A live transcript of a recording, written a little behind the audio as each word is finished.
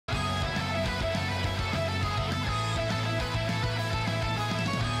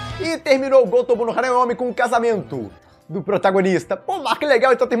E terminou o Go-toubun no Hanayome com o casamento do protagonista. Pô, Marco, que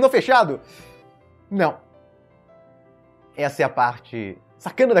legal, então terminou fechado? Não. Essa é a parte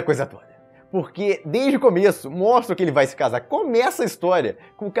sacana da coisa toda. Porque desde o começo mostra que ele vai se casar. Começa a história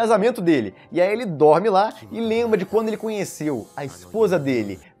com o casamento dele. E aí ele dorme lá e lembra de quando ele conheceu a esposa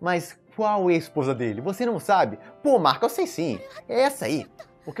dele. Mas qual é a esposa dele? Você não sabe? Pô, Marco, eu sei sim. É essa aí.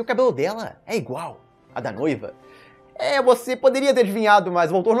 Porque o cabelo dela é igual a da noiva. Você poderia ter adivinhado,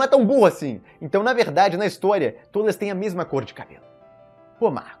 mas o autor não é tão burro assim. Então, na verdade, na história, todas têm a mesma cor de cabelo.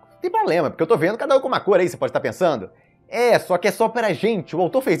 Pô, Marco, não tem problema, porque eu tô vendo cada um com uma cor aí, você pode estar pensando. Só que é só pra gente. O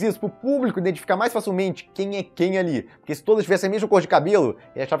autor fez isso pro público identificar mais facilmente quem é quem ali. Porque se todas tivessem a mesma cor de cabelo,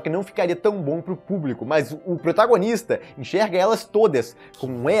 ele achava que não ficaria tão bom pro público. Mas o protagonista enxerga elas todas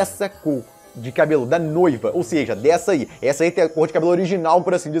com essa cor de cabelo da noiva, ou seja, dessa aí. Essa aí tem a cor de cabelo original,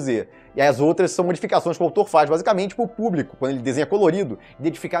 por assim dizer. E as outras são modificações que o autor faz, basicamente, pro público, quando ele desenha colorido,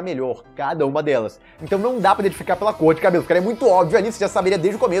 identificar melhor cada uma delas. Então não dá pra identificar pela cor de cabelo, porque é muito óbvio ali, você já saberia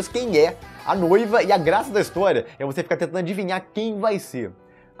desde o começo quem é a noiva, e a graça da história é você ficar tentando adivinhar quem vai ser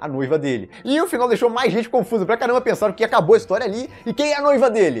a noiva dele. E o final deixou mais gente confusa pra caramba, pensaram que acabou a história ali, e quem é a noiva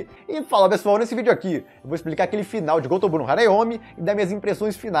dele? E fala, pessoal, nesse vídeo aqui, eu vou explicar aquele final de Go-toubun no Hanayome e dar minhas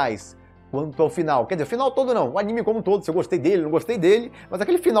impressões finais quanto ao final. Quer dizer, o final todo não, o anime como um todo, se eu gostei dele, não gostei dele, mas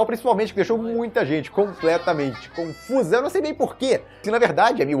aquele final principalmente que deixou muita gente completamente confusa. Eu não sei bem porquê, se na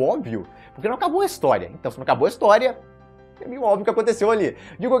verdade é meio óbvio, porque não acabou a história. Então se não acabou a história, é meio óbvio o que aconteceu ali.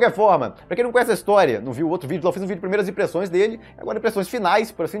 De qualquer forma, pra quem não conhece a história, não viu o outro vídeo, eu fiz um vídeo de primeiras impressões dele, agora impressões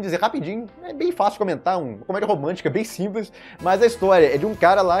finais, por assim dizer, rapidinho. É bem fácil de comentar, uma comédia romântica, bem simples, mas a história é de um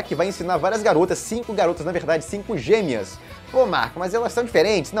cara lá que vai ensinar várias garotas, 5 garotas, na verdade, 5 gêmeas. Pô, Marco, mas elas são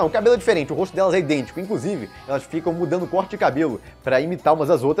diferentes? Não, o cabelo é diferente, o rosto delas é idêntico. Inclusive, elas ficam mudando o corte de cabelo pra imitar umas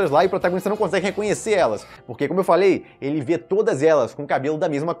às outras lá e o protagonista não consegue reconhecer elas. Porque, como eu falei, ele vê todas elas com o cabelo da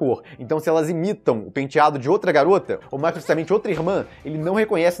mesma cor. Então, se elas imitam o penteado de outra garota, ou mais precisamente outra irmã, ele não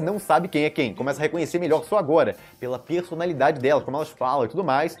reconhece, não sabe quem é quem. Começa a reconhecer melhor só agora, pela personalidade delas, como elas falam e tudo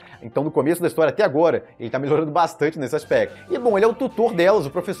mais. Então, no começo da história até agora, ele tá melhorando bastante nesse aspecto. E, bom, ele é o tutor delas, o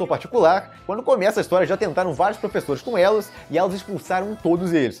professor particular. Quando começa a história, já tentaram vários professores com elas, e elas expulsaram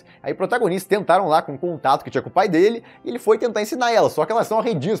todos eles. Aí protagonistas tentaram lá com um contato que tinha com o pai dele, e ele foi tentar ensinar elas, só que elas são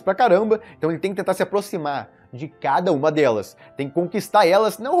arredias pra caramba, então ele tem que tentar se aproximar de cada uma delas. Tem que conquistar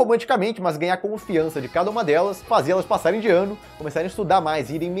elas, não romanticamente, mas ganhar confiança de cada uma delas, fazer elas passarem de ano, começarem a estudar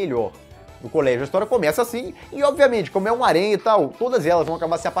mais, irem melhor no colégio. A história começa assim, e obviamente, como é um harém e tal, todas elas vão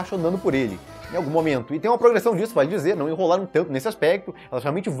acabar se apaixonando por ele em algum momento. E tem uma progressão disso, vale dizer, não enrolaram tanto nesse aspecto, elas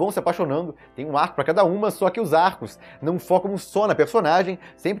realmente vão se apaixonando, tem um arco pra cada uma, só que os arcos não focam só na personagem,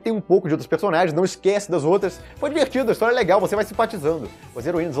 sempre tem um pouco de outros personagens, não esquece das outras. Foi divertido, a história é legal, você vai simpatizando com as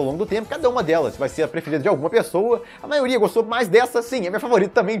heroínas ao longo do tempo, cada uma delas vai ser a preferida de alguma pessoa, a maioria gostou mais dessa, sim, é minha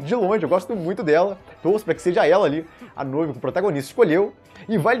favorita também, de longe, eu gosto muito dela, torço pra que seja ela ali, a noiva que o protagonista escolheu.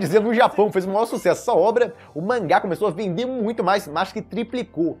 E vale dizer, no Japão fez o maior sucesso essa obra, o mangá começou a vender muito mais que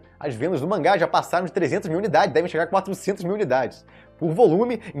triplicou. As vendas do mangá já passaram de 300 mil unidades, devem chegar a 400 mil unidades por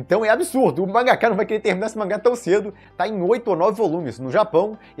volume, então é absurdo. O mangaka não vai querer terminar esse mangá tão cedo, tá em 8 ou 9 volumes no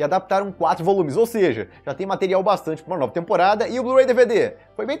Japão e adaptaram 4 volumes, ou seja, já tem material bastante para uma nova temporada. E o Blu-ray DVD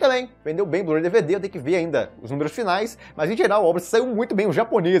foi bem também, vendeu bem o Blu-ray DVD, eu tenho que ver ainda os números finais, mas em geral a obra saiu muito bem, os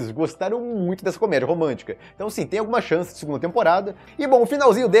japoneses gostaram muito dessa comédia romântica, então sim, tem alguma chance de segunda temporada. E bom, o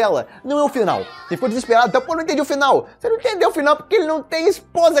finalzinho dela não é o final, você ficou desesperado, então pô, não entendi o final, você não entendeu o final porque ele não tem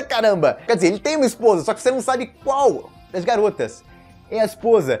esposa, caramba, quer dizer, ele tem uma esposa, só que você não sabe qual das garotas é a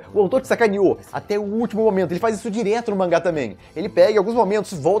esposa. O autor te sacaneou até o último momento. Ele faz isso direto no mangá também. Ele pega em alguns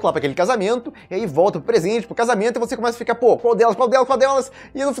momentos, volta lá para aquele casamento, e aí volta pro presente, pro casamento, e você começa a ficar, pô, qual delas, qual delas, qual delas?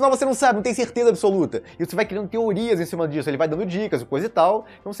 E no final você não sabe, não tem certeza absoluta. E você vai criando teorias em cima disso. Ele vai dando dicas, coisa e tal.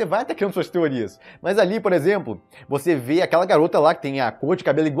 Então você vai até criando suas teorias. Mas ali, por exemplo, você vê aquela garota lá que tem a cor de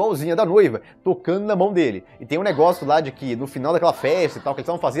cabelo igualzinha da noiva, tocando na mão dele. E tem um negócio lá de que no final daquela festa e tal, que eles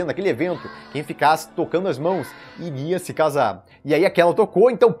estavam fazendo, naquele evento, quem ficasse tocando as mãos iria se casar. E aí aquela tocou,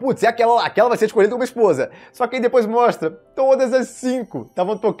 então, putz, aquela vai ser escolhida como esposa. Só que aí depois mostra, todas as 5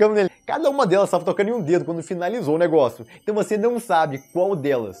 estavam tocando nele. Cada uma delas estava tocando em um dedo quando finalizou o negócio. Então você não sabe qual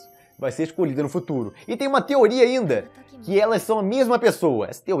delas vai ser escolhida no futuro. E tem uma teoria ainda, que elas são a mesma pessoa.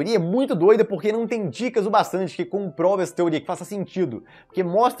 Essa teoria é muito doida porque não tem dicas o bastante que comprova essa teoria, que faça sentido. Porque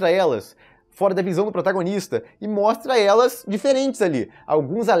mostra elas fora da visão do protagonista, e mostra elas diferentes ali.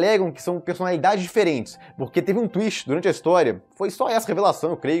 Alguns alegam que são personalidades diferentes, porque teve um twist durante a história, foi só essa revelação,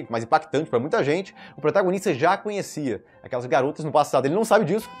 eu creio, mais impactante pra muita gente. O protagonista já conhecia aquelas garotas no passado. Ele não sabe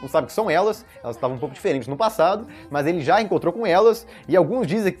disso, não sabe que são elas estavam um pouco diferentes no passado, mas ele já encontrou com elas, e alguns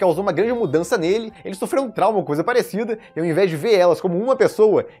dizem que causou uma grande mudança nele. Ele sofreu um trauma ou coisa parecida, e ao invés de ver elas como uma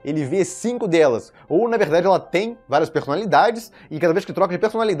pessoa, ele vê 5 delas. Ou, na verdade, ela tem várias personalidades, e cada vez que troca de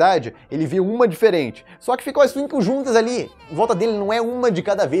personalidade, ele vê uma diferente. Só que ficam as 5 juntas ali, em volta dele não é uma de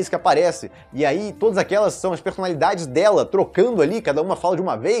cada vez que aparece, e aí todas aquelas são as personalidades dela, trocando ali, cada uma fala de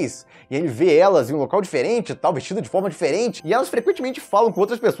uma vez, e ele vê elas em um local diferente, tal, vestida de forma diferente, e elas frequentemente falam com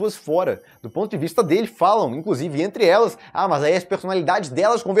outras pessoas fora. Do ponto de vista dele, falam, inclusive entre elas, mas aí as personalidades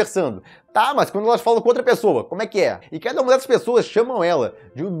delas conversando. Tá, mas quando elas falam com outra pessoa, como é que é? E cada uma dessas pessoas chamam ela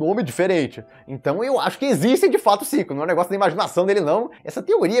de um nome diferente. Então eu acho que existem de fato 5, não é um negócio da imaginação dele não. Essa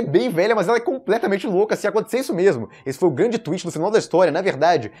teoria é bem velha, mas ela é completamente louca se acontecer isso mesmo. Esse foi o grande twist no final da história, na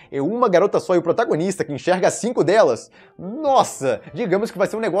verdade, é uma garota só e o protagonista que enxerga 5 delas. Nossa, digamos que vai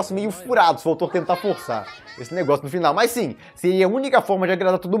ser um negócio meio furado se o autor tentar forçar esse negócio no final. Mas sim, seria a única forma de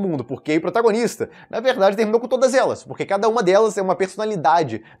agradar todo mundo, porque o protagonista, na verdade, terminou com todas elas, porque cada uma delas é uma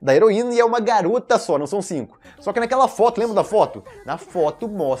personalidade da heroína e é uma garota só, não são 5. Só que naquela foto, lembra da foto? Na foto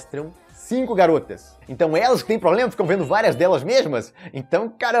mostram 5 garotas. Então elas que têm problema ficam vendo várias delas mesmas? Então,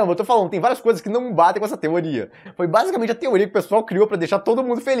 caramba, eu tô falando, tem várias coisas que não batem com essa teoria. Foi basicamente a teoria que o pessoal criou pra deixar todo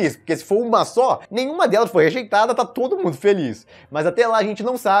mundo feliz, porque se for uma só, nenhuma delas foi rejeitada, tá todo mundo feliz. Mas até lá a gente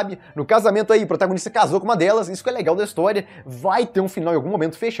não sabe. No casamento aí, o protagonista casou com uma delas, isso que é legal da história, vai ter um final em algum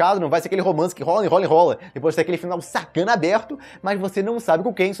momento fechado, não vai ser aquele romance que rola, enrola, enrola, depois ter aquele final sacana aberto, mas você não sabe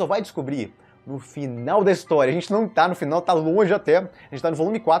com quem, só vai descobrir no final da história. A gente não tá no final, tá longe até. A gente tá no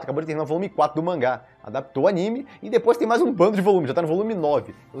volume 4, acabou de terminar o volume 4 do mangá. Adaptou o anime e depois tem mais um bando de volumes, já tá no volume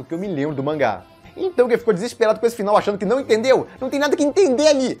 9, pelo que eu me lembro do mangá. Então quem ficou desesperado com esse final achando que não entendeu, não tem nada que entender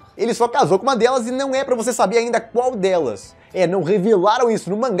ali. Ele só casou com uma delas e não é pra você saber ainda qual delas. Não revelaram isso.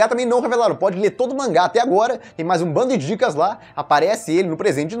 No mangá também não revelaram. Pode ler todo o mangá até agora. Tem mais um bando de dicas lá. Aparece ele no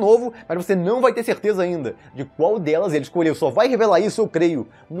presente de novo. Mas você não vai ter certeza ainda de qual delas ele escolheu. Só vai revelar isso, eu creio,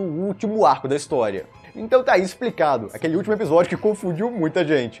 no último arco da história. Então tá aí explicado. Aquele último episódio que confundiu muita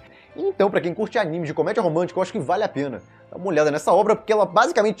gente. Então, pra quem curte anime de comédia romântica, eu acho que vale a pena dar uma olhada nessa obra, porque ela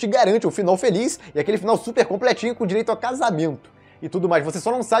basicamente te garante um final feliz e aquele final super completinho com direito a casamento e tudo mais. Você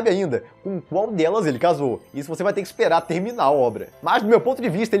só não sabe ainda com qual delas ele casou. Isso você vai ter que esperar terminar a obra. Mas, do meu ponto de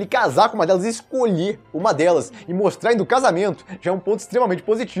vista, ele casar com uma delas, escolher uma delas e mostrar ainda o casamento, já é um ponto extremamente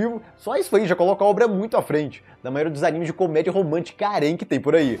positivo. Só isso aí já coloca a obra muito à frente da maioria dos animes de comédia romântica harém que tem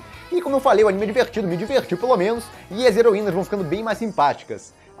por aí. E como eu falei, o anime é divertido, me divertiu pelo menos, e as heroínas vão ficando bem mais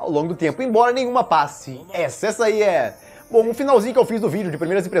simpáticas ao longo do tempo, embora nenhuma passe. Essa aí é... Bom, o finalzinho que eu fiz do vídeo de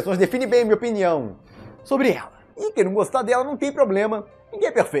primeiras impressões define bem a minha opinião sobre ela. E quem não gostar dela não tem problema, ninguém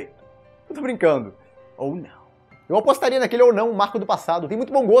é perfeito. Eu tô brincando. Ou não. Eu apostaria naquele ou não, o marco do passado. Tem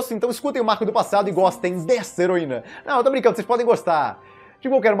muito bom gosto, então escutem o marco do passado e gostem dessa heroína. Não, eu tô brincando, vocês podem gostar de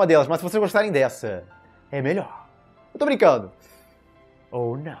qualquer uma delas, mas se vocês gostarem dessa, é melhor. Eu tô brincando.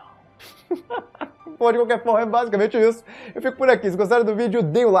 Ou não. Bom, de qualquer forma, é basicamente isso. Eu fico por aqui. Se gostaram do vídeo,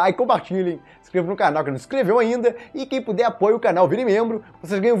 deem o like, compartilhem, se inscrevam no canal que não se inscreveu ainda, e quem puder apoie o canal, vire membro.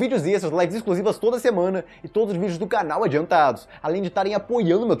 Vocês ganham vídeos extras, lives exclusivas toda semana e todos os vídeos do canal adiantados, além de estarem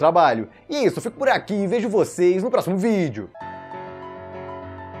apoiando o meu trabalho. E é isso, eu fico por aqui e vejo vocês no próximo vídeo.